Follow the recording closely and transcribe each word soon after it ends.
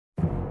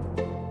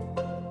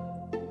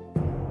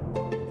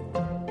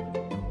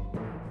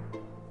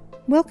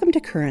Welcome to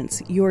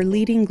Currents, your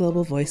leading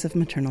global voice of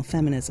maternal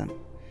feminism.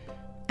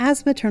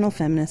 As maternal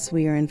feminists,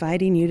 we are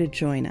inviting you to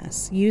join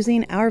us,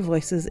 using our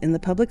voices in the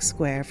public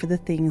square for the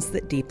things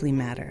that deeply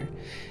matter: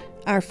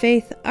 our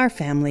faith, our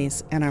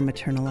families, and our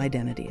maternal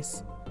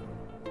identities.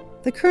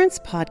 The Currents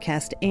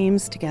podcast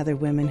aims to gather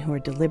women who are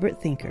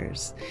deliberate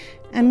thinkers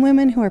and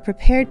women who are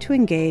prepared to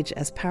engage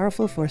as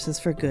powerful forces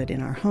for good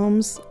in our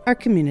homes, our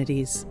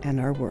communities, and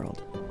our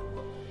world.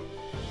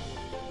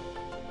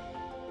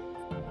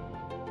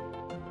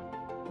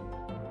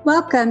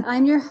 Welcome.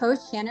 I'm your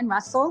host, Shannon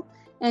Russell,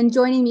 and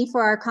joining me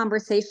for our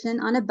conversation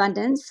on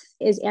abundance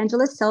is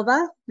Angela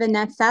Silva,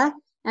 Vanessa,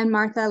 and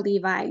Martha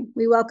Levie.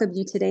 We welcome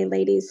you today,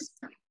 ladies.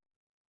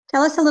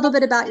 Tell us a little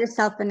bit about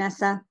yourself,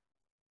 Vanessa.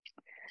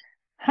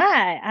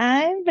 Hi,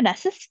 I'm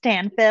Vanessa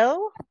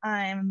Stanhill.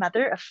 I'm a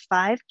mother of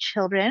 5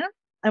 children,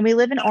 and we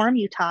live in Orem,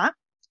 Utah.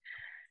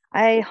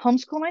 I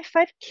homeschool my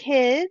 5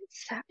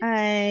 kids.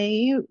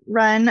 I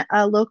run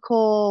a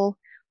local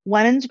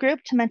women's group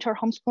to mentor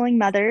homeschooling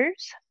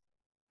mothers.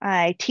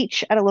 I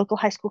teach at a local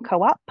high school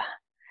co-op,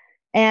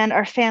 and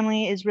our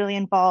family is really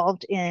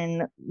involved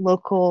in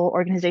local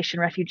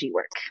organization refugee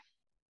work.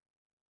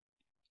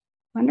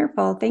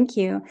 Wonderful. Thank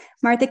you.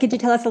 Martha, could you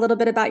tell us a little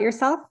bit about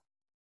yourself?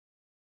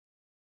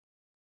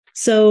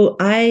 So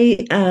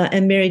I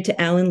am married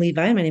to Alan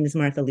Levie. My name is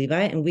Martha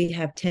Levie, and we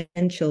have 10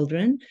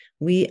 children.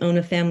 We own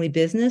a family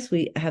business.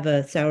 We have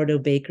a sourdough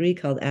bakery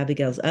called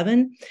Abigail's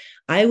Oven.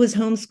 I was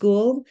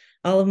homeschooled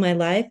all of my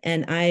life,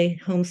 and I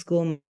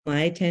homeschool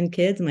my 10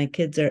 kids. My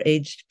kids are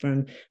aged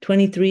from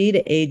 23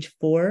 to age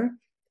 4.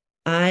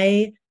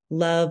 I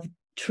love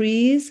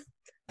trees,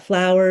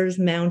 flowers,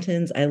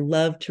 mountains. I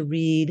love to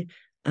read.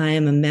 I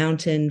am a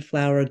mountain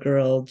flower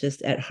girl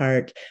just at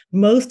heart.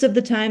 Most of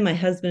the time, my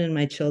husband and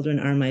my children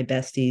are my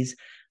besties.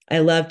 I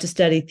love to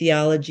study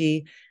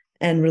theology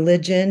and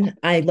religion.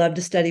 I love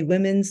to study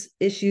women's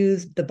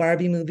issues. The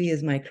Barbie movie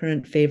is my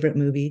current favorite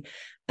movie.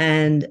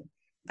 And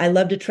I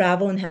love to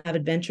travel and have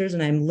adventures.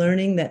 And I'm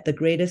learning that the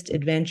greatest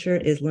adventure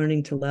is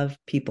learning to love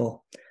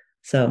people.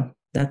 So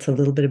that's a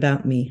little bit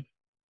about me.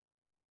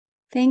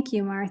 Thank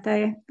you,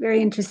 Martha.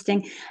 Very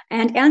interesting.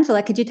 And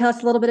Angela, could you tell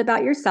us a little bit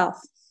about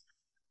yourself?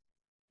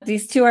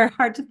 These two are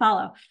hard to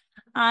follow.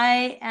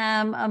 I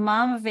am a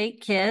mom of 8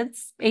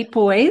 kids, 8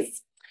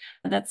 boys.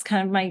 That's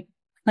kind of my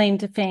claim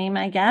to fame,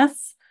 I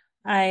guess.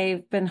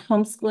 I've been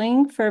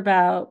homeschooling for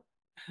about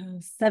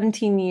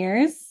 17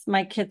 years.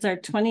 My kids are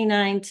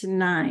 29 to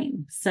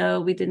 9. So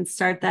we didn't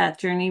start that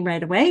journey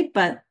right away,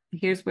 but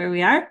here's where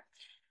we are.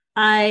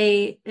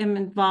 I am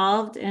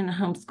involved in a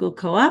homeschool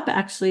co-op,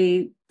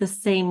 actually the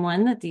same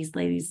one that these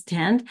ladies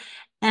attend,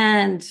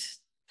 and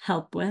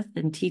help with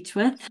and teach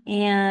with.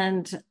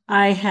 And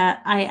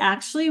I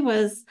actually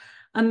was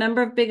a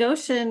member of Big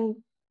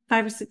Ocean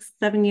 5 or 6,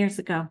 7 years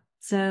ago.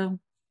 So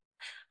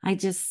I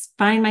just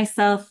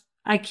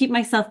I keep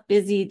myself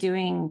busy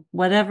doing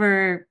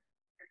whatever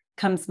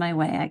comes my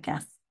way, I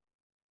guess.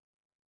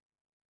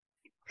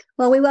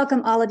 Well, we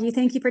welcome all of you.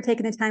 Thank you for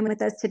taking the time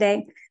with us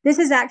today. This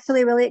is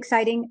actually a really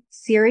exciting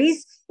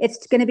series.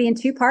 It's going to be in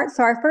 2 parts.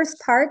 So our first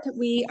part,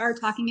 we are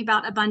talking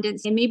about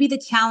abundance and maybe the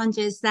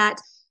challenges that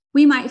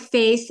we might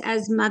face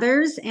as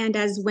mothers and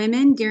as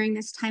women during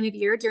this time of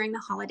year, during the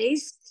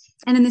holidays.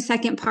 And in the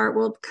second part,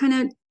 we'll kind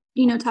of,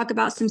 talk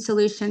about some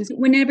solutions.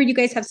 Whenever you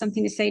guys have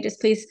something to say, just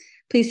please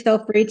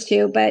feel free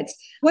to. But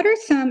what are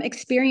some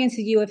experiences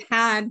you have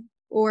had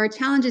or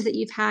challenges that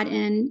you've had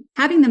in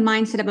having the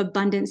mindset of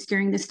abundance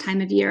during this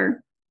time of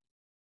year?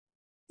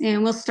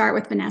 And we'll start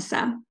with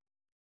Vanessa.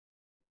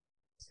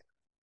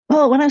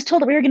 Well, when I was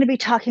told that we were going to be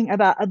talking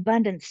about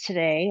abundance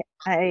today,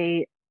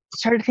 I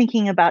started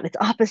thinking about its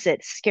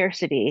opposite,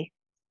 scarcity.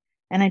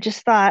 And I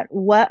just thought,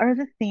 what are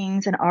the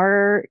things in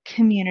our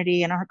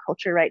community and our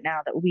culture right now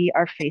that we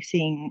are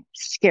facing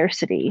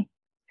scarcity?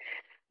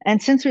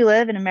 And since we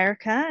live in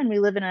America and we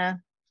live in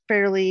a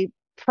fairly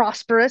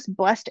prosperous,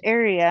 blessed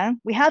area,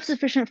 we have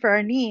sufficient for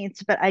our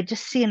needs, but I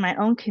just see in my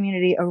own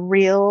community a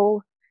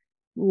real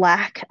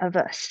lack of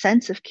a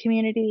sense of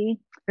community.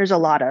 There's a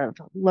lot of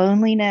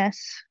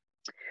loneliness,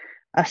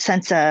 a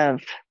sense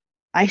of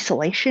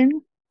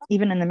isolation,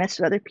 even in the midst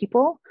of other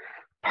people,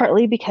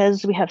 partly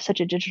because we have such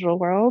a digital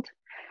world.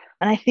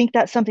 And I think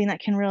that's something that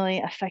can really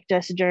affect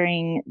us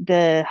during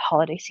the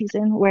holiday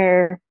season,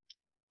 where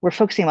we're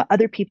focusing on what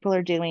other people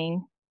are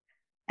doing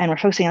and we're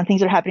focusing on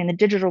things that are happening in the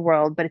digital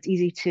world, but it's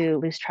easy to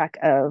lose track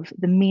of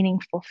the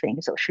meaningful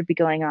things that should be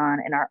going on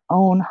in our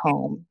own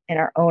home, in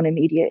our own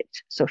immediate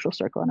social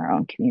circle, in our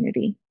own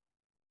community.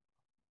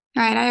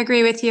 All right, I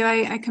agree with you.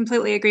 I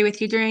completely agree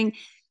with you.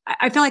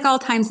 I feel like all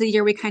times of the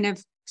year we kind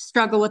of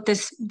struggle with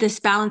this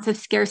balance of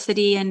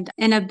scarcity and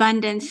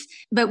abundance,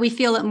 but we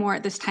feel it more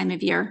at this time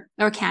of year,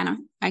 or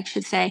can, I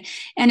should say.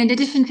 And in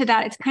addition to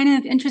that, it's kind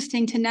of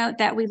interesting to note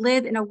that we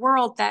live in a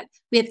world that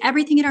we have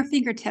everything at our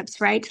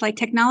fingertips, right? Like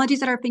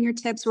technology's at our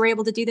fingertips. We're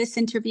able to do this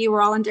interview.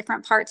 We're all in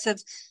different parts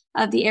of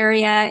the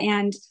area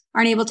and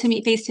aren't able to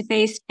meet face to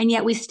face. And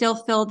yet we still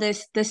feel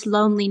this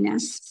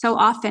loneliness so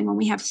often when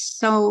we have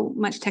so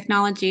much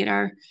technology at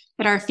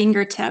our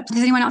fingertips.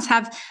 Does anyone else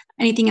have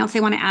anything else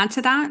they want to add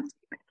to that?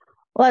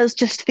 Well, I was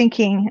just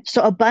thinking,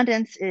 so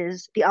abundance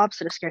is the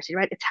opposite of scarcity,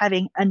 right? It's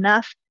having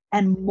enough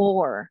and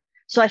more.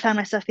 So I found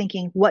myself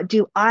thinking, what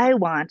do I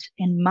want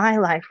in my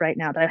life right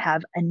now that I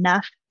have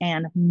enough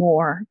and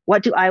more?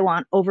 What do I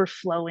want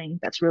overflowing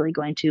that's really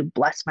going to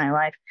bless my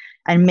life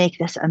and make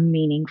this a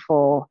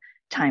meaningful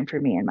time for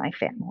me and my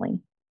family?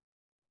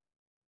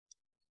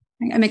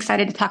 I'm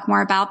excited to talk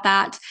more about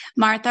that.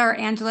 Martha or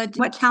Angela,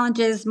 what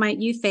challenges might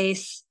you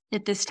face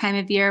at this time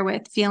of year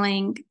with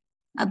feeling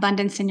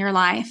abundance in your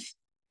life,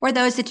 or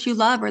those that you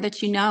love or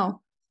that you know?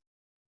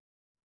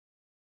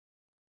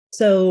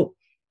 So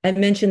I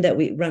mentioned that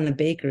we run a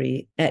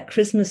bakery at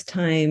Christmas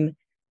time.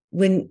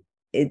 When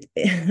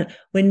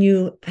when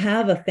you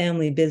have a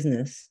family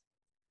business,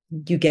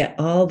 you get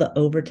all the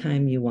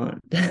overtime you want.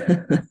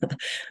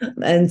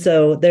 And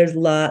so there's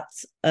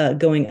lots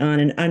going on.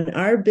 And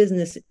our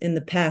business in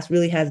the past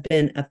really has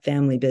been a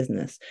family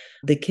business.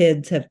 The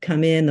kids have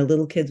come in, the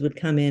little kids would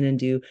come in and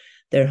do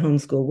their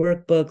homeschool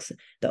workbooks.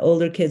 The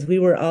older kids, we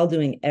were all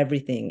doing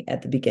everything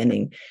at the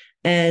beginning.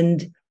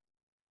 And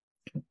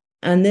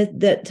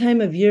that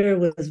time of year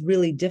was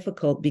really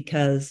difficult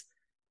because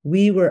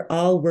we were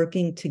all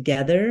working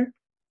together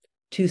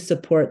to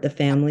support the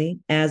family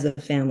as a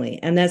family.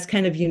 And that's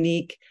kind of a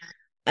unique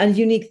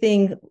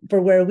thing for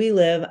where we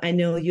live. I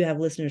know you have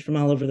listeners from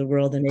all over the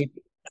world, and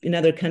in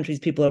other countries,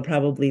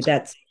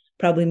 that's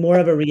probably more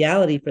of a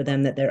reality for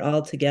them, that they're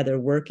all together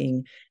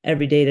working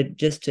every day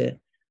to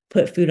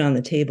put food on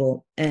the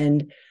table.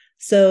 And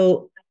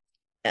so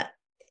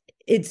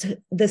it's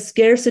the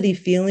scarcity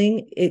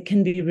feeling,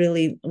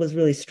 was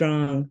really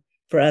strong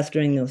for us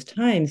during those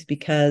times,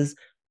 because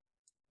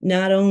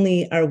not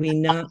only are we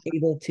not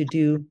able to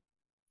do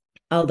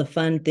all the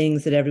fun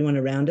things that everyone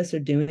around us are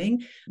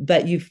doing,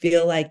 but you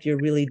feel like you're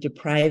really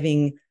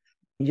depriving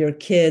your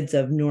kids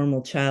of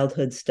normal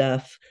childhood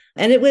stuff.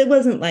 And it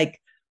wasn't like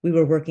we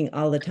were working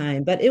all the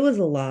time, but it was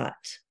a lot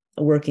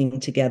working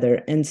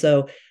together. And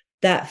so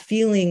that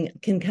feeling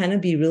can kind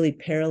of be really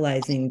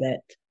paralyzing,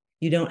 that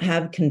you don't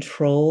have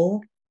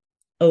control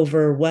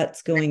over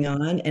what's going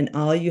on, and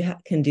all you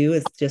can do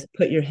is just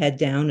put your head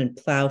down and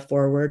plow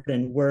forward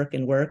and work,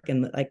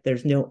 and like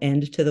there's no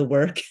end to the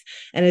work,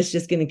 and it's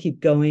just going to keep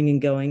going and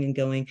going and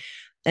going.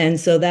 And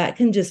so that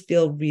can just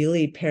feel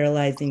really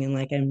paralyzing, and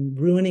like I'm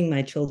ruining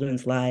my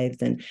children's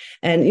lives, and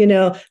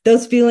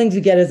those feelings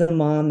you get as a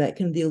mom, that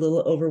can be a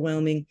little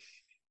overwhelming.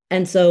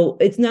 And so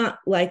it's not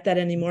like that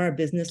anymore. Our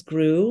business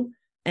grew,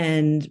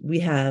 and we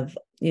have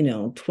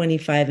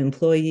 25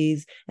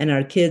 employees, and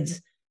our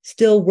kids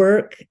still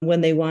work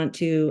when they want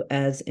to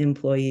as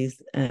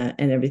employees and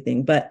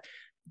everything. But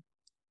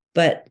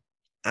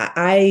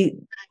I,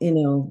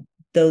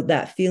 though,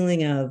 that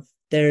feeling of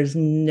there's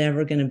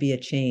never going to be a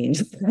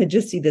change. I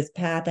just see this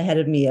path ahead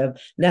of me of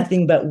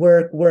nothing but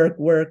work, work,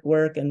 work,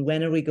 work. And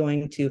when are we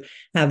going to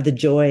have the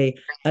joy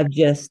of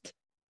just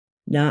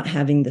not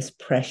having this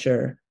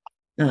pressure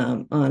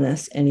on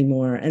us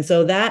anymore? And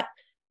so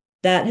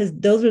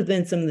those have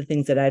been some of the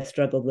things that I've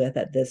struggled with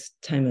at this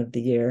time of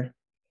the year.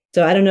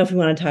 So I don't know if we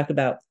want to talk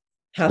about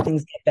how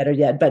things get better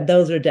yet, but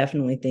those are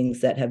definitely things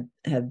that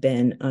have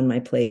been on my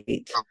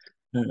plate.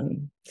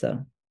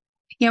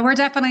 Yeah, we're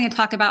definitely going to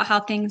talk about how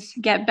things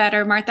get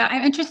better, Martha.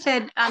 I'm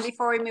interested,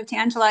 before we move to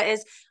Angela,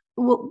 is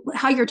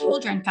how your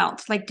children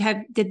felt. Like,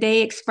 did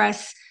they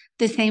express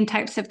the same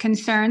types of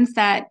concerns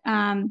that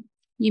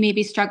you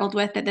maybe struggled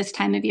with at this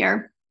time of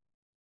year?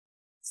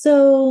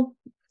 So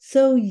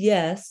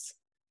yes,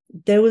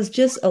 there was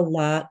just a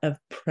lot of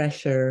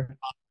pressure,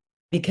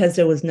 because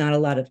there was not a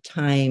lot of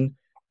time.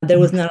 There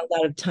was not a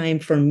lot of time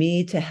for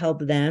me to help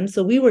them.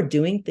 So we were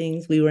doing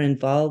things. We were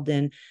involved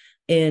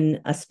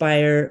in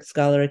Aspire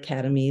Scholar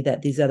Academy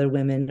that these other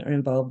women are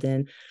involved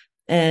in.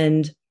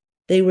 And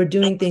they were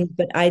doing things,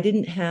 but I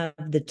didn't have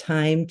the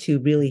time to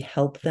really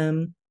help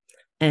them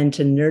and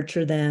to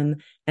nurture them.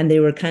 And they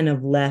were kind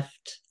of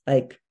left,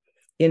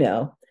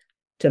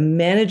 to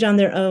manage on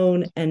their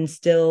own and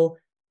still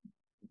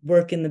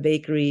work in the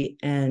bakery.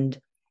 And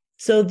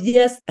so,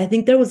 yes, I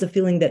think there was a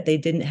feeling that they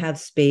didn't have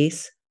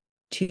space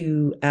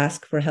to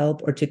ask for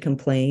help or to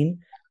complain,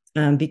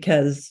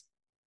 because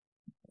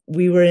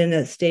we were in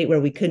a state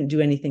where we couldn't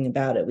do anything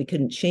about it. We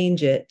couldn't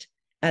change it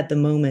at the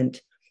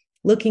moment.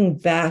 Looking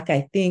back,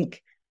 I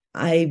think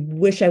I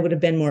wish I would have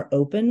been more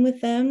open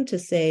with them to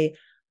say,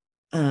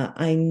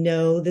 I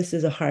know this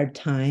is a hard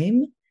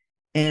time.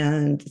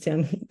 And so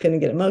I'm going to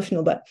get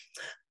emotional, but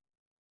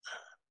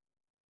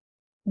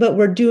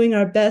we're doing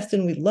our best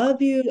and we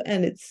love you.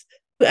 And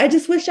I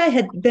just wish I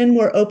had been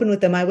more open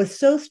with them. I was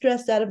so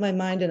stressed out of my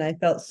mind and I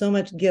felt so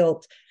much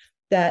guilt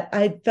that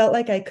I felt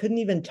like I couldn't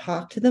even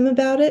talk to them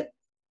about it.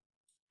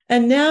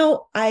 And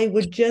now I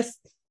would just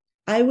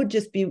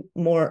be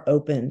more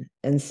open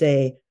and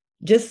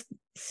just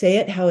say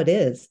it how it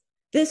is.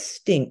 This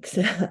stinks.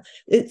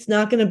 It's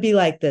not going to be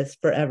like this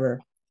forever.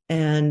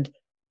 And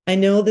I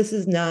know this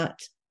is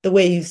not the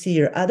way you see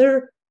your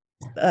other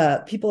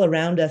people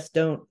around us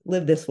don't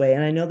live this way.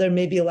 And I know there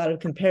may be a lot of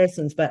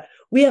comparisons, but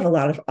we have a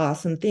lot of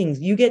awesome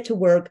things. You get to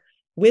work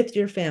with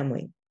your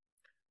family.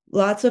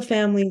 Lots of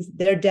families,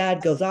 their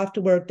dad goes off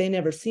to work. They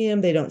never see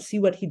him. They don't see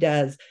what he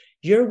does.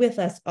 You're with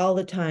us all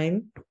the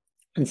time.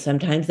 And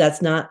sometimes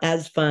that's not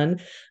as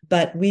fun,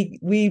 but we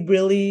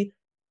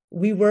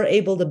were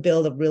able to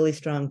build a really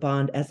strong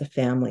bond as a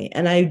family.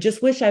 And I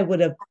just wish I would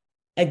have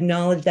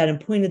acknowledged that and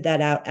pointed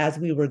that out as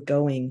we were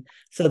going,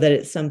 so that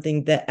it's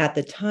something that at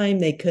the time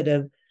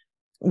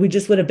we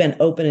just would have been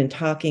open and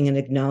talking and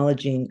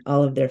acknowledging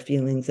all of their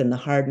feelings and the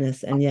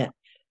hardness, and yet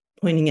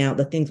pointing out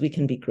the things we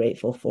can be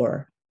grateful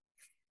for.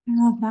 I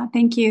love that.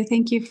 Thank you.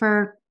 Thank you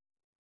for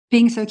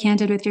being so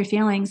candid with your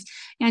feelings.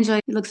 Angela,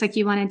 it looks like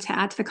you wanted to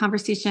add to the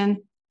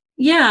conversation.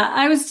 Yeah,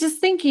 I was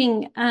just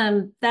thinking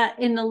that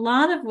in a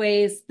lot of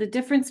ways, the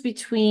difference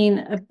between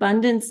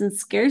abundance and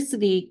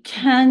scarcity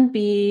can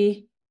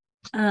be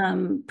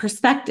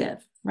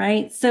perspective,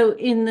 right? So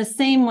in the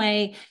same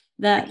way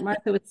that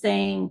Martha was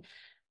saying,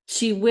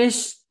 she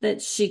wished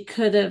that she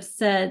could have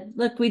said,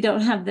 look, we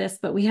don't have this,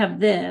 but we have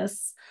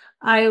this.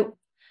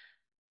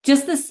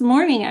 Just this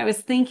morning, I was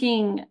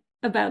thinking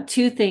about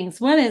two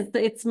things. One is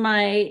it's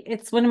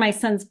one of my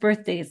son's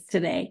birthdays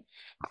today.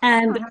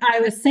 And I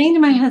was saying to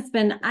my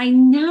husband,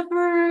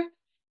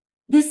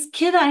 this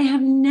kid, I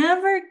have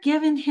never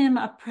given him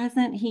a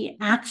present he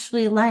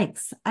actually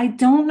likes. I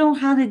don't know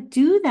how to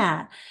do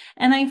that.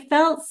 And I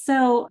felt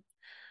so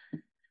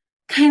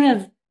kind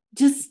of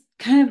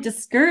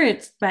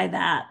discouraged by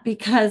that,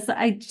 because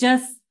I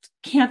just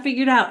can't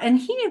figure it out. And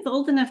he is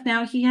old enough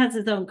now. He has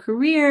his own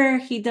career.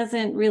 He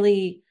doesn't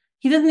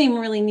even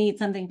really need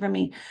something from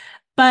me.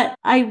 But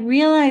I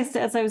realized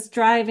as I was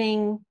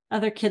driving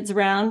other kids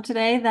around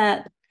today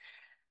that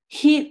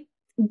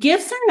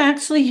gifts aren't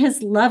actually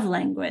his love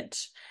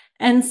language.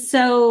 And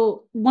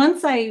so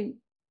once I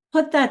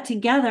put that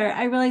together,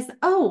 I realized,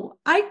 oh,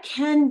 I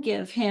can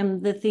give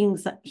him the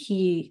things that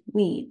he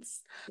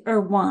needs or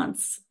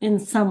wants in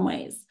some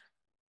ways.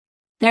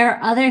 There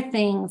are other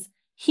things.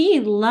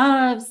 He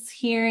loves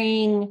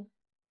hearing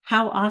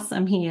how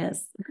awesome he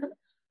is.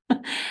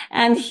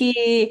 And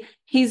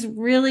he's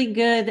really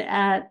good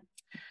at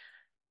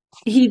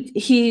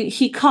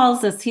he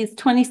calls us. He's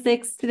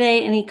 26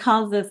 today, and he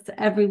calls us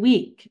every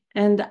week,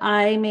 and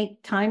I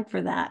make time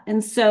for that.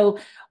 And so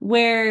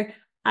where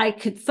I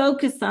could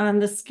focus on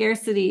the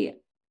scarcity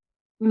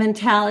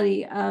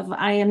mentality of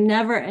I am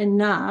never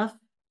enough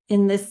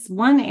in this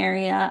one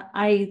area,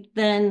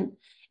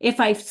 if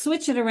I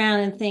switch it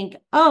around and think,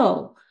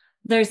 oh,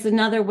 there's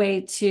another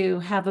way to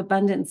have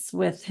abundance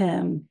with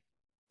him,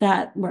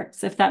 that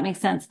works, if that makes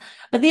sense.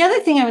 But the other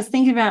thing I was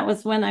thinking about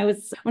was when I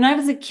was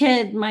a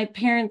kid, my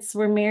parents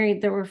were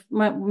married.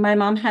 My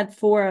mom had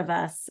 4 of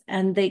us,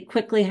 and they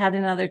quickly had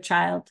another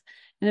child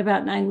in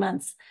about 9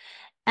 months.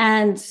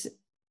 And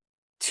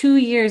 2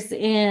 years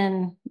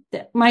in,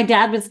 my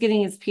dad was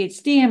getting his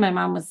PhD and my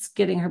mom was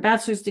getting her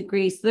bachelor's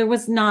degree. So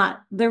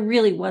there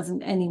really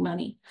wasn't any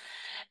money.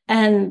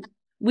 And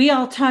we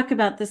all talk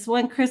about this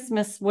one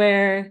Christmas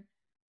where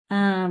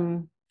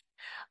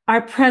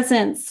our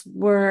presents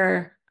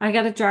were, I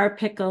got a jar of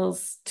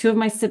pickles, 2 of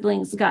my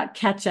siblings got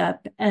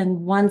ketchup,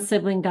 and 1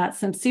 sibling got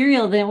some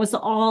cereal. Then it was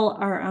all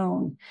our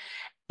own.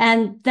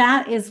 And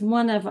that is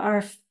one of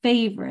our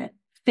favorite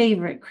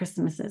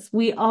Christmases.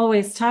 We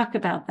always talk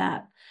about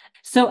that.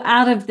 So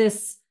out of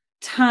this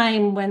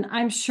time when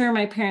I'm sure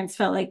my parents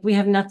felt like we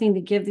have nothing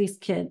to give these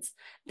kids,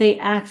 they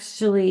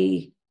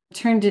actually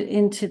turned it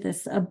into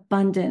this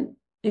abundant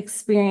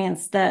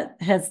experience that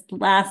has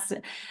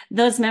lasted.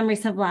 Those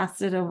memories have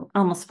lasted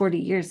almost 40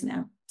 years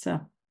now.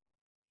 So.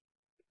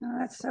 Oh,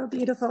 that's so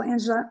beautiful,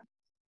 Angela.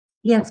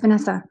 Yes,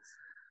 Vanessa.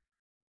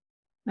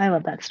 I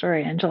love that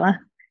story, Angela.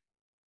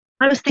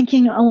 I was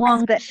thinking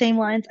along that same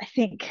lines. I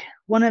think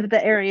one of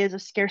the areas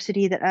of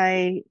scarcity that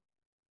I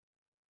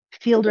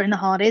feel during the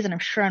holidays, and I'm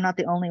sure I'm not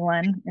the only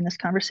one in this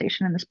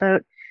conversation in this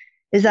boat,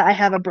 is that I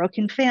have a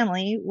broken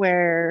family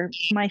where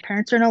my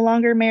parents are no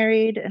longer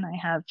married, and I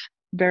have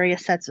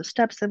various sets of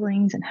step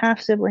siblings and half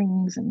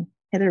siblings and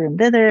hither and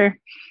thither.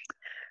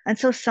 And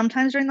so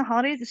sometimes during the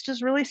holidays, it's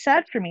just really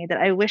sad for me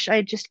that I wish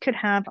I just could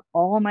have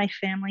all my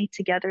family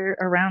together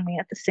around me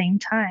at the same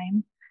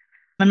time.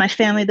 And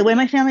the way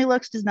my family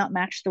looks does not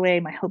match the way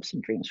my hopes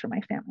and dreams for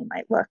my family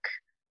might look.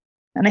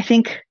 And I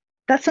think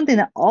that's something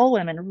that all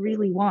women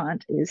really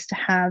want, is to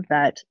have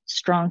that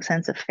strong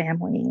sense of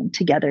family and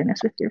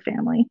togetherness with your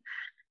family.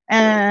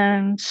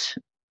 And,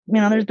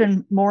 there's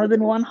been more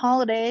than one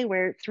holiday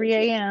where at 3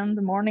 a.m.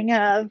 the morning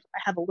of, I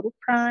have a little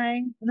cry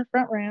in the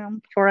front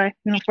room before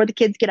the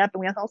kids get up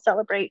and we all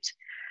celebrate,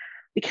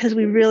 because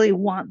we really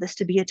want this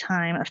to be a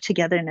time of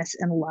togetherness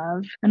and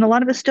love. And a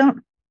lot of us don't,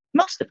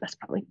 most of us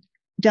probably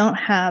don't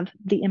have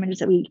the images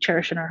that we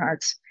cherish in our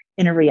hearts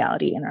in a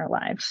reality in our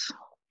lives.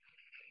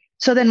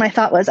 So then my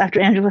thought was, after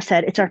Angela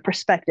said, it's our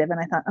perspective. And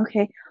I thought,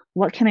 okay,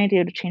 what can I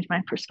do to change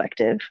my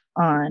perspective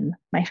on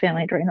my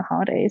family during the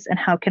holidays? And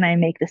how can I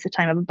make this a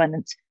time of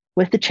abundance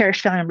with the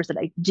cherished family members that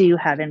I do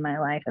have in my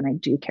life and I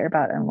do care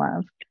about and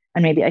love?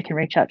 And maybe I can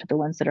reach out to the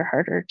ones that are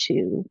harder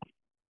to,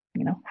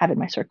 have in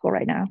my circle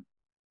right now.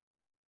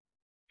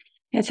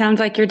 It sounds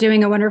like you're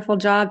doing a wonderful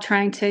job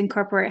trying to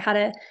incorporate how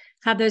to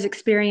have those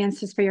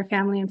experiences for your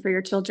family and for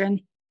your children.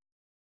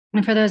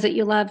 And for those that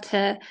you love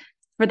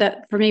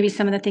for maybe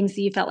some of the things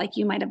that you felt like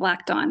you might have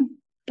lacked on.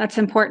 That's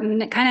important.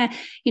 And it kind of,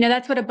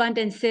 that's what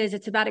abundance is.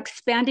 It's about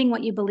expanding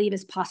what you believe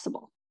is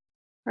possible.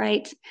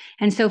 Right.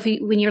 And so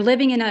when you're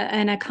living in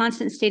a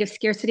constant state of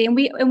scarcity, and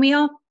we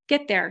all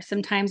get there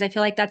sometimes, I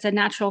feel like that's a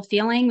natural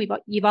feeling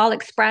you've all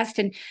expressed,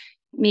 and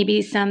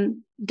maybe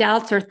some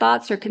doubts or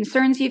thoughts or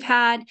concerns you've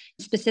had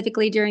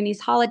specifically during these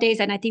holidays.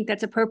 And I think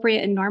that's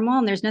appropriate and normal.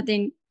 And there's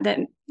nothing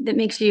that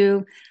makes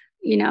you,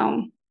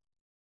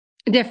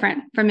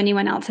 different from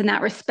anyone else in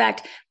that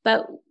respect.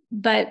 But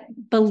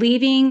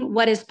believing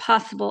what is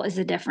possible is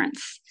a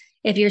difference.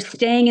 If you're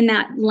staying in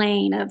that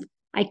lane of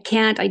I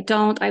can't, I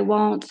don't, I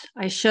won't,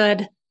 I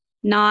should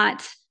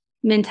not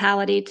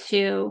mentality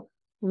to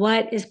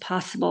what is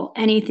possible.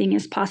 Anything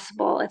is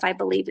possible if I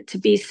believe it to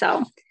be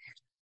so.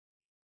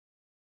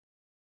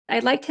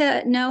 I'd like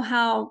to know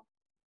how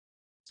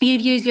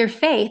you'd use your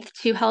faith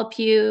to help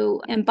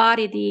you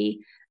embody the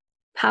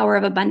power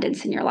of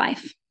abundance in your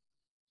life.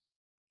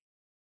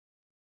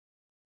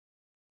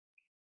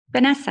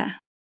 Vanessa.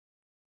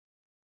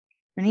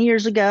 Many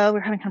years ago, we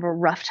were having kind of a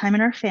rough time in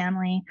our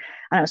family,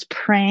 and I was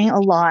praying a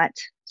lot,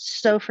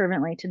 so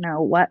fervently, to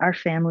know what our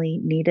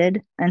family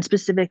needed, and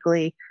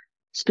specifically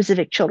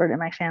specific children in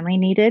my family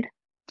needed.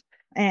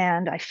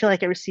 And I feel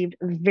like I received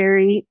a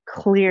very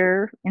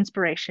clear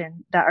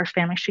inspiration that our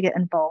family should get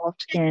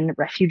involved in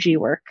refugee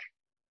work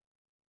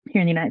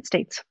here in the United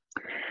States.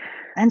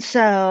 And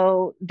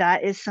so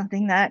that is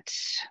something that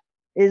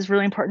is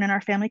really important in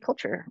our family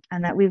culture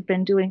and that we've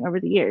been doing over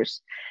the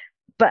years.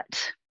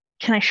 But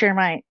can I share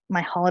my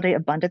holiday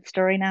abundance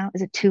story now?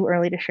 Is it too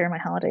early to share my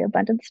holiday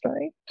abundance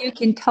story? You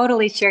can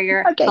totally share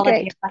your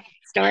holiday abundance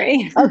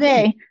story.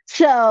 Okay.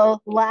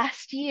 So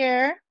last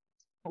year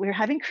we were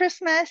having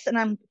Christmas, and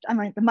I'm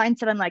like the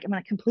mindset. I'm going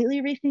to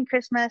completely rethink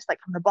Christmas, like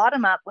from the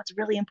bottom up. What's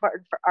really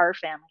important for our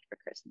family for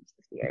Christmas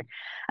this year?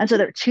 And so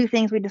there are two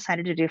things we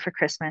decided to do for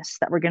Christmas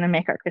that were going to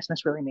make our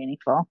Christmas really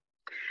meaningful.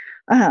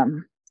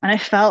 And I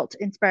felt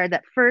inspired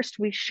that first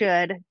we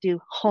should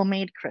do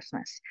homemade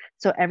Christmas.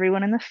 So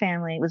everyone in the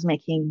family was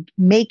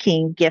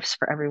making gifts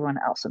for everyone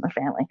else in the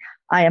family.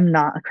 I am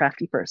not a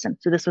crafty person,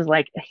 so this was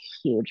like a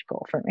huge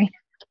goal for me.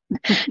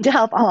 To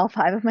help all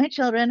 5 of my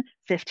children,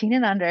 15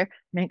 and under,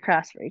 make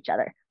crafts for each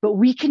other. But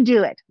we can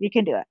do it. We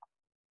can do it.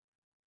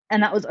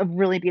 And that was a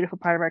really beautiful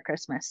part of our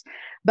Christmas.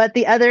 But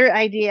the other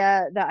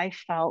idea that I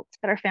felt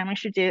that our family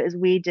should do is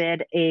we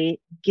did a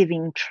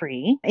giving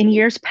tree. In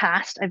years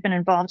past, I've been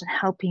involved in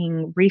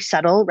helping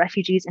resettle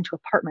refugees into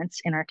apartments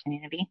in our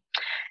community.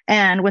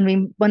 And when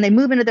they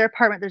move into their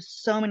apartment, there's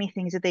so many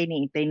things that they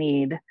need. They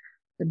need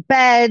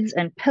beds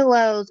and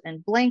pillows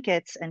and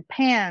blankets and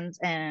pans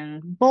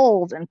and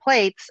bowls and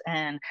plates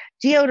and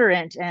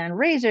deodorant and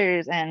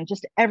razors and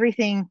just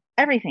everything.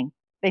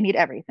 They need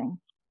everything.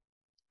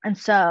 And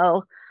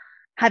so,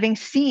 having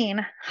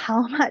seen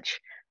how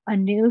much a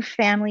new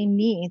family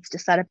needs to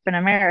set up in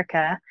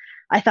America,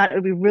 I thought it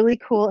would be really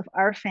cool if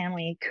our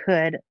family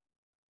could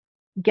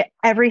get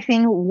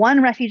everything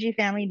one refugee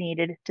family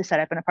needed to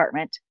set up an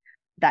apartment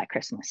that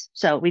Christmas.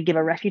 So we'd give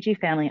a refugee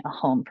family a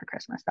home for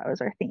Christmas. That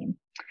was our theme.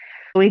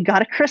 We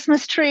got a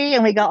Christmas tree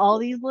and we got all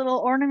these little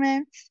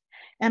ornaments.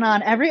 And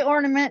on every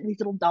ornament, these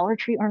little Dollar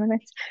Tree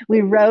ornaments,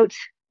 we wrote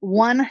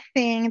one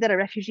thing that a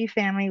refugee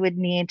family would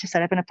need to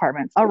set up an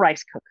apartment: a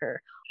rice cooker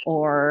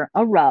or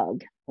a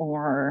rug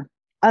or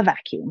a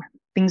vacuum,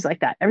 things like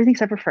that. Everything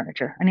except for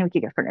furniture. I knew we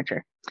could get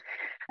furniture.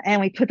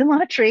 And we put them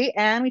on a tree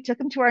and we took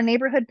them to our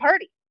neighborhood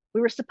party. We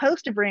were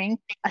supposed to bring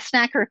a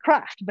snack or a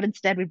craft, but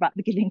instead we brought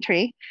the giving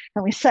tree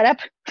and we set up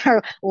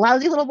our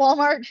lousy little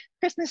Walmart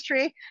Christmas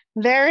tree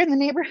there in the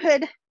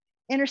neighborhood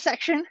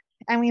intersection.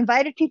 And we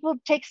invited people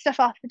to take stuff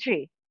off the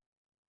tree.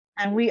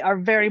 And we are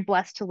very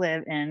blessed to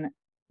live in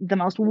the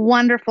most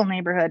wonderful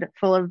neighborhood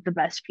full of the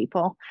best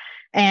people.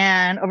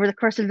 And over the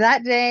course of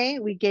that day,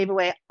 we gave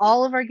away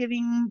all of our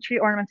giving tree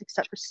ornaments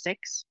except for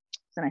 6.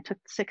 Then I took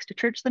 6 to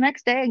church the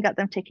next day and got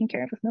them taken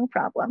care of with no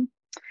problem.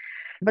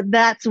 But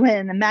that's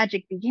when the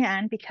magic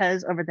began,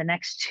 because over the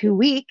next 2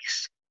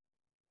 weeks,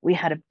 we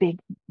had a big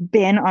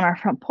bin on our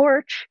front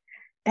porch.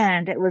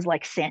 And it was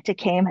like Santa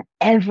came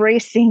every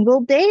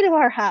single day to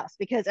our house,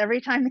 because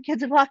every time the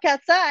kids would walk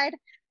outside,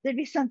 there'd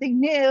be something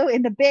new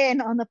in the bin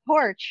on the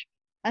porch.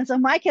 And so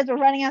my kids were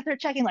running out there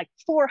checking like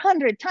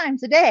 400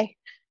 times a day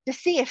to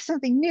see if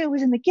something new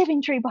was in the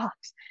giving tree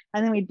box.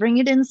 And then we'd bring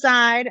it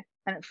inside.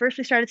 And at first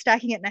we started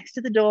stacking it next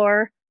to the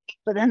door,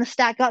 but then the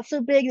stack got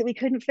so big that we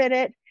couldn't fit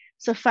it.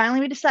 So finally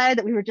we decided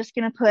that we were just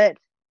going to put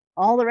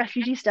all the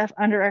refugee stuff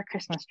under our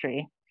Christmas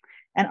tree.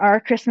 And our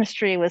Christmas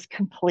tree was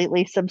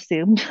completely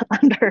subsumed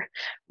under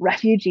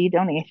refugee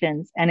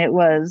donations. And it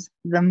was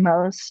the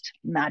most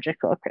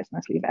magical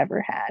Christmas we've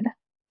ever had.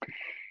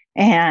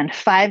 And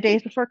 5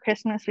 days before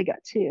Christmas, we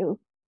got to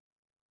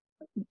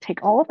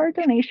take all of our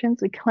donations.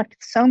 We collected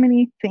so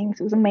many things.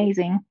 It was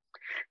amazing.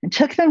 And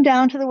took them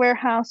down to the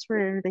warehouse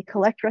where they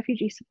collect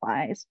refugee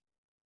supplies.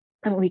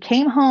 And when we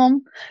came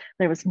home,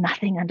 there was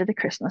nothing under the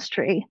Christmas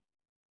tree.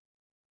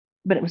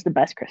 But it was the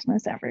best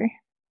Christmas ever.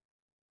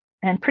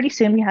 And pretty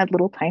soon we had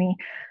little tiny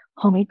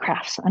homemade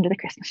crafts under the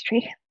Christmas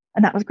tree.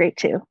 And that was great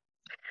too.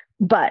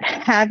 But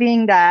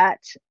having that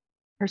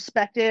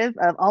perspective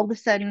of all of a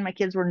sudden my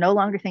kids were no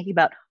longer thinking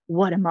about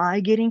what am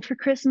I getting for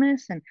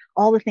Christmas and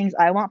all the things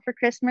I want for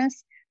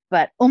Christmas,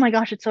 but oh my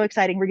gosh, it's so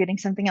exciting, we're getting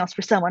something else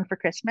for someone for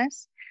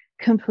Christmas,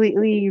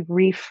 completely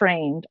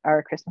reframed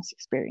our Christmas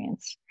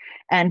experience.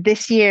 And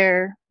this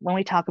year, when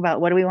we talk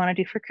about what do we want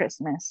to do for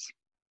Christmas,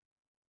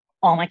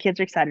 all my kids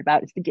are excited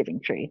about is the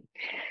giving tree.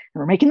 And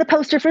we're making the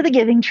poster for the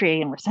giving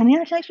tree, and we're sending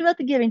out texts about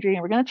the giving tree,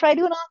 and we're going to try to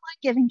do an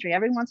online giving tree.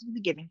 Everyone wants to do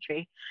the giving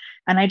tree.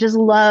 And I just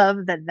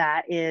love that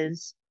that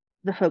is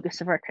the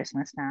focus of our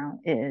Christmas now,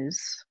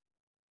 is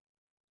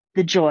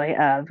the joy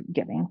of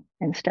giving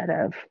instead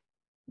of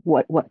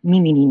what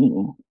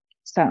me.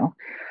 So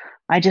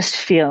I just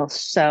feel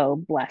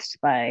so blessed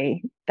by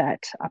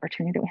that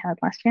opportunity that we had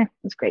last year. It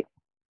was great.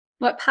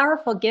 What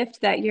powerful gift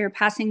that you're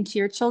passing to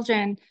your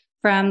children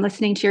from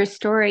listening to your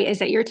story is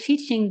that you're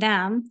teaching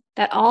them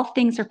that all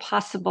things are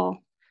possible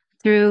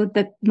through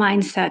the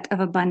mindset of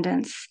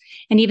abundance.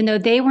 And even though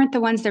they weren't the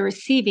ones that are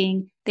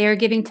receiving, they are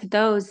giving to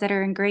those that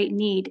are in great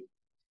need.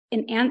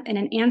 In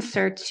an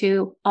answer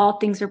to all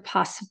things are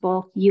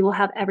possible, you will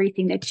have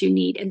everything that you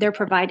need. And they're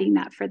providing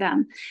that for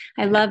them.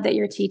 I love that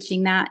you're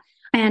teaching that.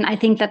 And I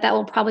think that that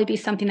will probably be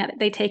something that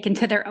they take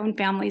into their own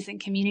families and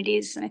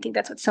communities. And I think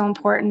that's what's so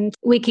important.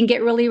 We can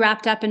get really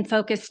wrapped up and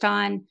focused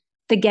on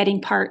the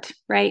getting part,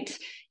 right?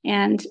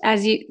 And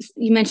as you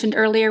mentioned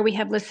earlier, we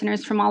have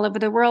listeners from all over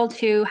the world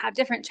who have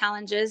different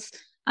challenges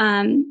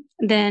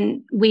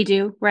than we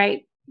do,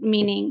 right?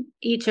 Meaning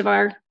each of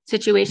our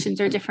situations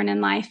are different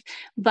in life.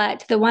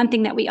 But the one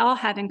thing that we all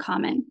have in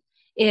common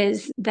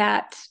is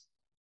that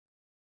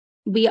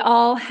we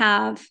all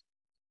have,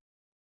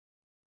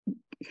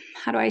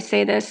 how do I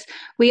say this?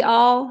 We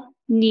all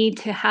need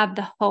to have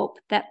the hope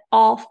that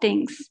all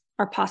things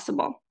are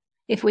possible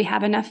if we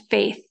have enough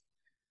faith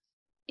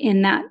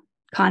in that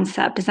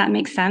concept. Does that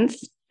make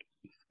sense?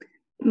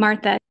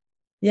 Martha?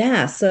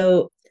 Yeah.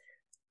 So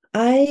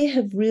I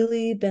have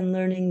really been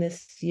learning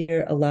this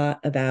year a lot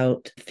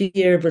about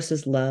fear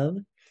versus love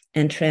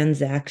and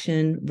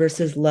transaction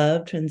versus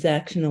love,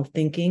 transactional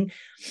thinking.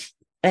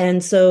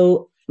 And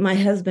so my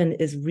husband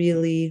is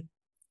really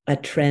a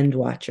trend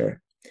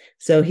watcher.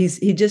 So he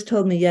just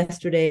told me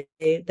yesterday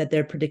that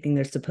they're predicting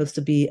there's supposed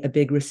to be a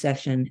big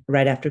recession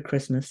right after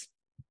Christmas.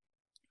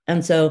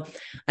 And so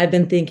I've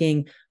been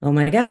thinking, oh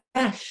my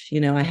gosh,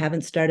 I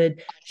haven't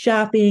started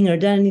shopping or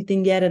done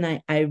anything yet.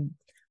 And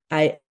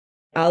I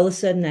all of a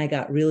sudden I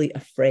got really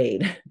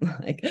afraid.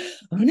 Like,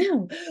 oh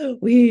no,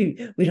 we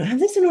don't have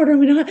this in order.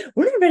 We're not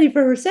ready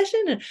for a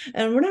recession,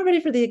 and we're not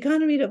ready for the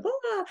economy to blah.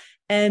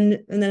 And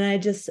then I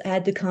just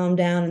had to calm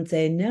down and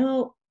say,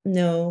 no,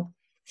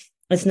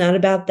 it's not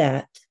about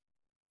that.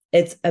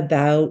 It's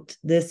about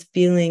this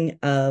feeling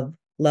of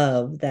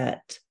love,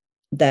 that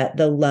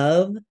the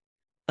love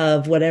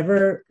of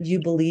whatever you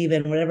believe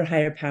in, whatever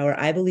higher power.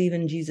 I believe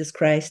in Jesus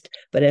Christ,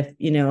 but if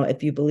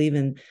you believe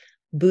in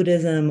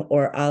Buddhism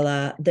or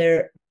Allah,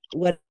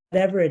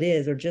 whatever it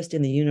is, or just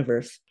in the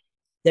universe,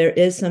 there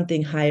is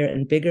something higher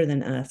and bigger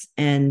than us.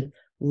 And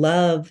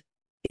love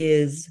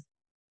is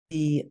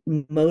the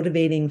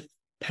motivating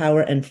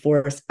power and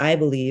force, I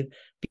believe,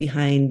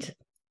 behind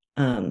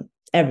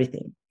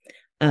everything.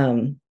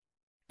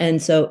 And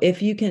so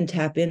if you can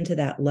tap into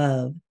that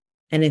love,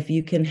 and if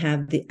you can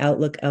have the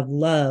outlook of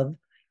love,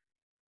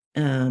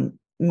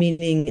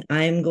 meaning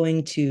I'm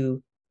going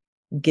to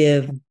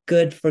give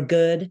good for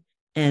good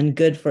and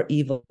good for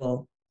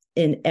evil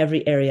in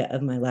every area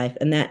of my life.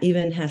 And that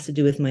even has to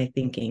do with my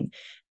thinking.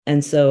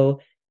 And so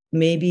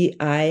maybe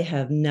I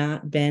have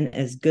not been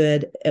as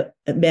good at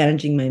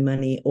managing my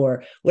money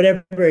or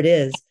whatever it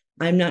is.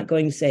 I'm not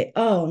going to say,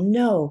 oh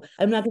no,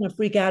 I'm not going to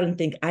freak out and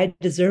think I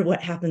deserve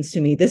what happens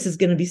to me. This is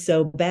going to be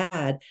so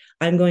bad.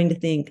 I'm going to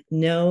think,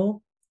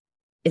 no,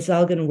 it's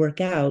all going to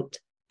work out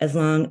as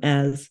long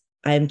as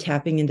I'm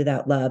tapping into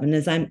that love. And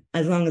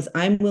as long as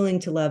I'm willing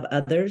to love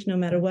others, no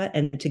matter what,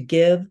 and to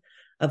give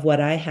of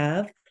what I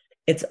have,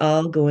 it's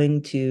all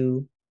going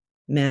to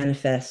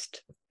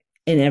manifest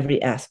in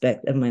every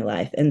aspect of my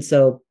life. And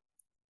so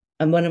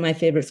one of my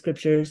favorite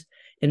scriptures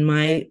in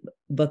my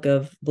book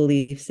of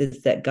beliefs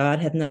is that God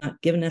hath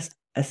not given us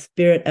a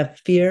spirit of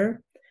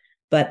fear,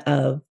 but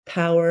of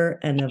power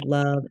and of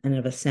love and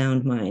of a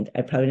sound mind.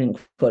 I probably didn't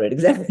quote it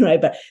exactly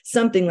right, but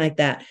something like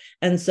that.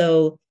 And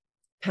so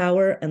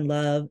power and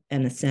love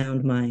and a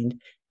sound mind.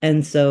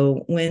 And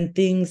so when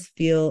things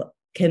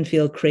can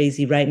feel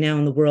crazy right now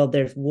in the world,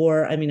 there's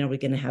war. I mean, are we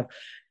going to have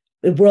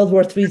World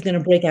War III is going to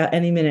break out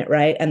any minute,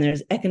 right? And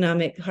there's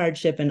economic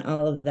hardship and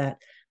all of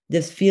that.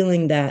 This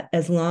feeling that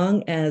as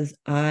long as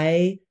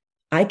I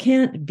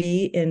can't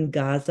be in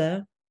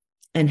Gaza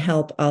and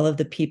help all of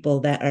the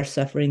people that are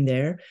suffering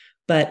there,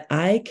 but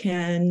I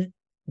can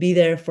be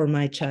there for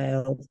my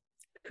child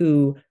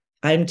who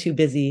I'm too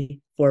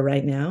busy for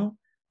right now.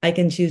 I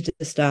can choose to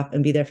stop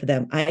and be there for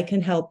them. I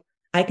can help.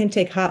 I can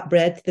take hot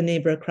bread to the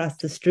neighbor across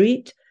the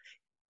street.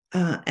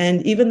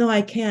 And even though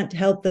I can't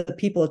help the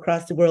people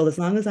across the world, as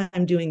long as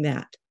I'm doing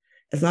that,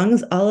 as long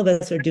as all of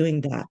us are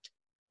doing that,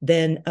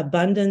 then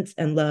abundance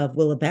and love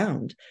will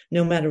abound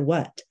no matter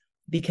what,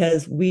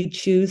 because we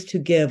choose to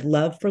give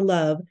love for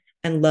love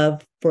and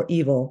love for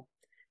evil.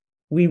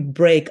 We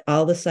break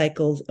all the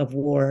cycles of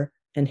war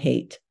and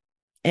hate.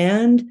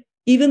 And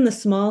even the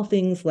small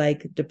things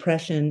like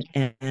depression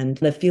and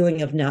the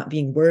feeling of not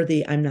being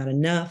worthy, I'm not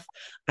enough,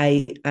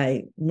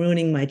 I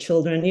ruining my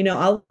children,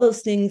 all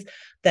those things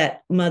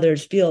that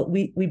mothers feel,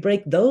 we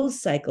break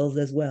those cycles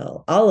as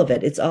well. All of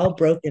it, it's all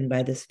broken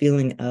by this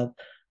feeling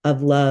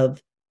of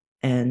love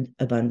and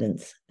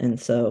abundance. And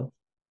so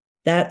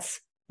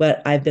that's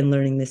what I've been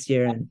learning this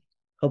year, and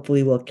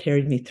hopefully will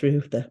carry me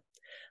through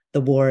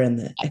the war and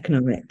the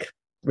economic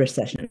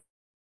recession.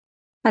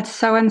 That's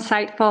so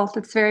insightful.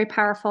 That's very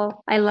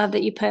powerful. I love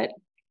that you put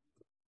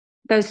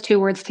those two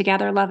words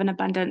together, love and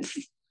abundance.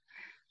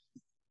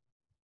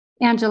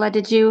 Angela,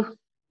 did you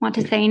want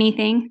to say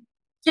anything?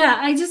 Yeah,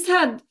 I just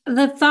had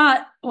the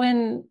thought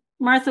when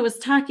Martha was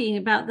talking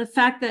about the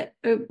fact that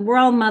we're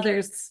all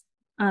mothers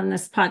on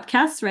this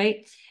podcast,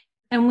 right?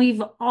 And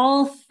we've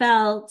all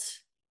felt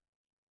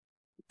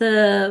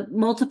the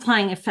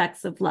multiplying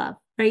effects of love,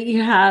 right?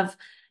 You have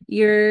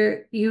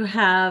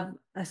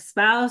a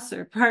spouse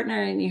or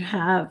partner, and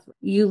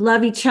you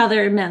love each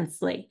other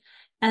immensely.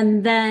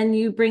 And then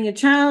you bring a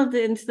child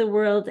into the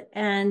world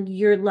and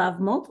your love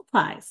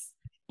multiplies.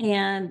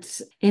 And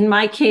in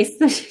my case,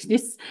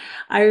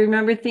 I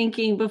remember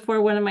thinking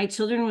before one of my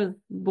children was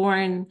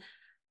born,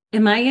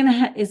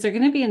 is there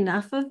going to be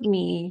enough of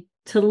me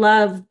to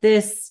love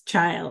this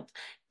child?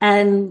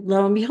 And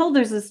lo and behold,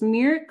 there's this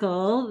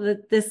miracle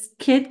that this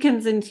kid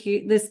comes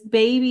into this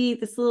baby,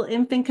 this little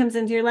infant comes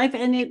into your life,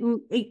 and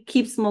it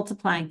keeps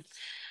multiplying.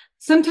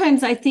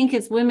 Sometimes I think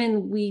as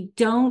women, we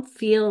don't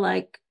feel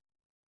like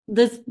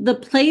the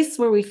place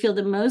where we feel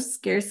the most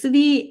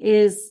scarcity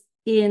is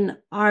in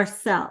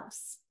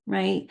ourselves,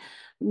 right?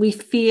 We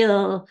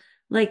feel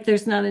like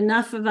there's not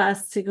enough of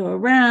us to go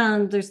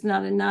around. There's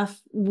not enough.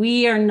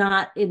 We are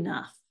not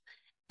enough.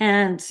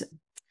 And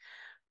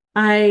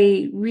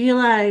I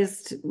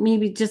realized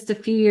maybe just a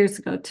few years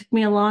ago, it took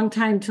me a long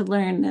time to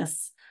learn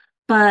this,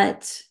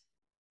 but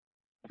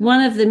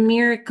one of the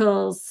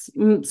miracles,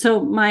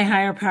 so my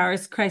higher power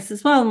is Christ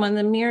as well. And one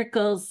of the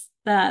miracles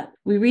that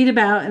we read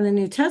about in the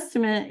New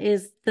Testament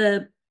is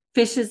the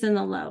fishes and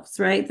the loaves,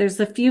 right? There's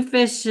a few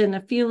fish and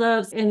a few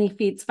loaves, and he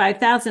feeds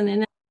 5,000.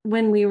 And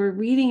when we were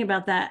reading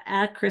about that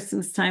at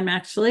Christmas time,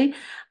 actually,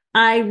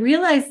 I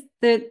realized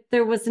that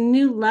there was a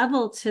new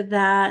level to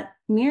that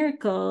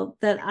miracle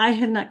that I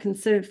had not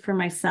considered for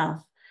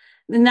myself.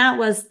 And that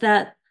was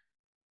that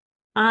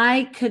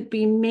I could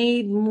be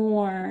made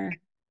more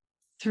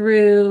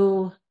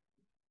through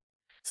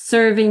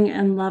serving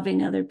and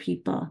loving other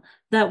people.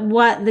 That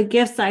what the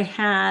gifts I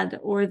had,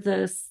 or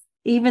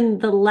even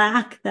the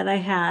lack that I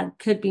had,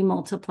 could be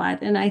multiplied.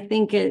 And I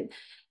think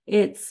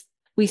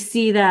we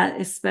see that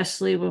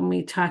especially when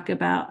we talk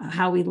about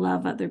how we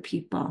love other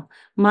people.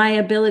 My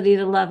ability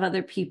to love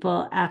other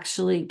people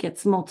actually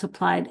gets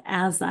multiplied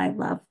as I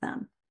love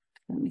them.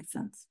 If that makes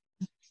sense.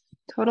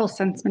 Total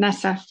sense,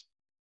 Vanessa.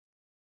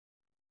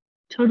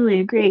 Totally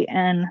agree.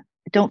 And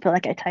I don't feel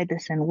like I tied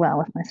this in well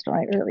with my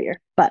story earlier.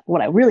 But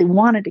what I really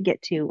wanted to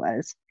get to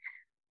was,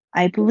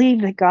 I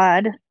believe that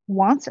God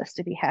wants us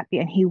to be happy,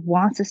 and he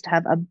wants us to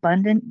have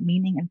abundant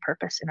meaning and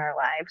purpose in our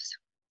lives.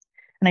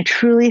 And I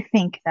truly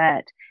think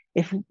that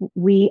if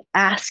we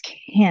ask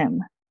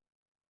him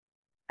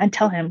and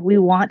tell him we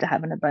want to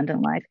have an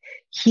abundant life,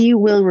 he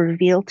will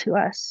reveal to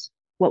us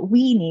what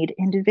we need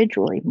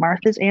individually.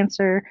 Martha's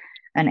answer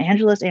and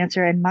Angela's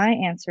answer and my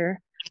answer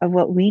of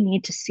what we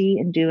need to see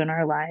and do in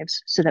our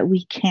lives so that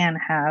we can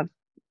have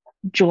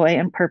joy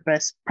and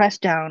purpose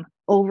pressed down,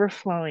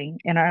 overflowing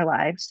in our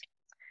lives,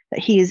 that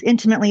he is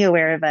intimately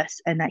aware of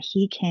us and that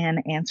he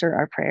can answer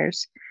our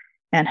prayers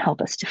and help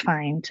us to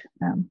find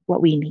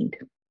what we need.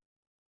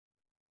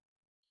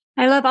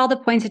 I love all the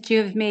points that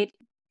you have made.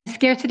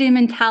 Scarcity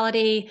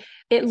mentality,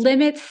 it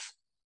limits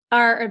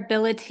our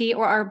ability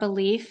or our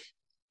belief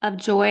of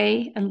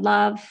joy and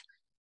love,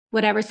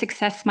 whatever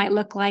success might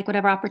look like,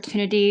 whatever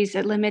opportunities.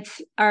 It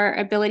limits our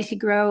ability to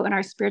grow in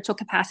our spiritual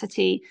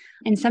capacity.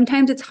 And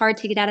sometimes it's hard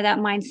to get out of that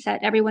mindset.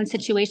 Everyone's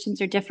situations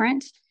are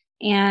different.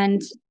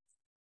 And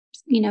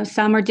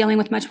some are dealing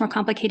with much more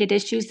complicated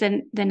issues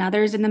than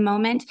others in the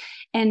moment.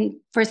 And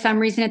for some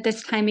reason at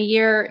this time of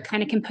year, it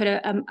kind of can put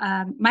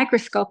a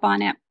microscope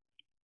on it.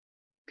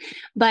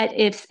 But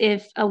if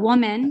a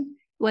woman,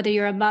 whether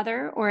you're a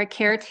mother or a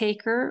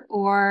caretaker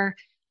or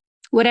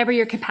whatever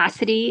your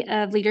capacity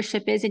of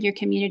leadership is in your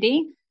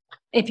community,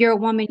 If you're a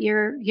woman,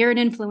 you're an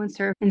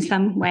influencer in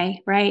some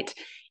way, right?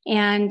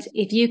 And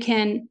if you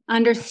can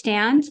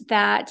understand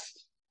that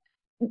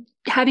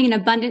having an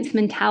abundance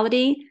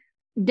mentality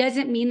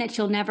doesn't mean that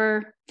you'll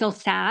never feel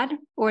sad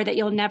or that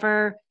you'll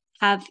never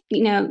have,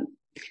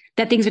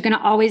 that things are going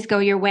to always go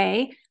your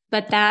way,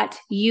 but that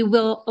you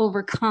will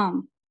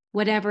overcome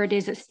whatever it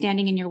is that's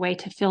standing in your way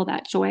to feel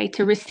that joy,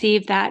 to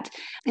receive that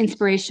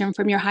inspiration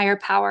from your higher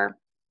power.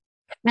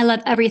 I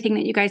love everything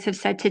that you guys have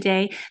said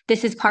today.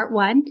 This is part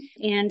 1,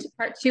 and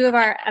part 2 of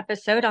our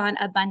episode on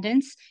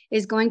abundance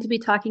is going to be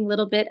talking a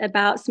little bit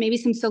about maybe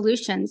some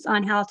solutions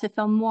on how to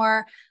feel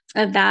more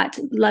of that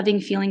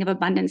loving feeling of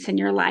abundance in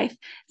your life.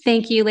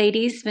 Thank you,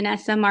 ladies,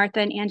 Vanessa, Martha,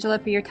 and Angela,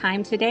 for your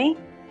time today.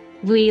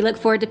 We look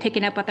forward to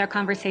picking up with our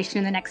conversation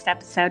in the next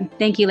episode.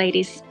 Thank you,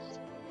 ladies.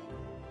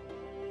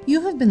 You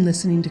have been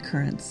listening to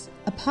Currents,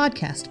 a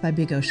podcast by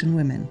Big Ocean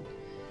Women.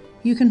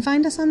 You can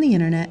find us on the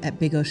internet at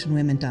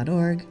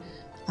bigoceanwomen.org,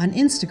 on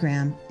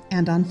Instagram,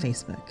 and on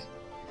Facebook.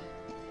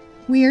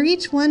 We are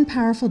each one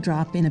powerful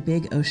drop in a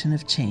big ocean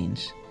of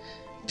change.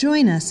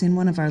 Join us in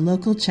one of our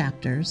local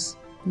chapters,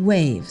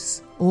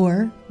 Waves,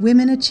 or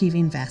Women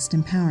Achieving Vast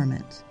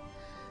Empowerment.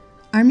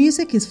 Our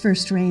music is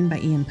First Rain by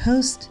Ian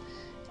Post.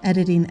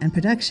 Editing and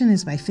production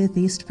is by Fifth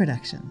East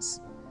Productions.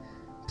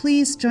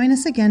 Please join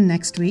us again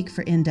next week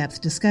for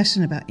in-depth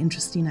discussion about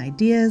interesting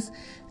ideas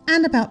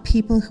and about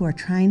people who are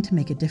trying to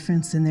make a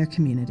difference in their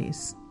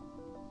communities.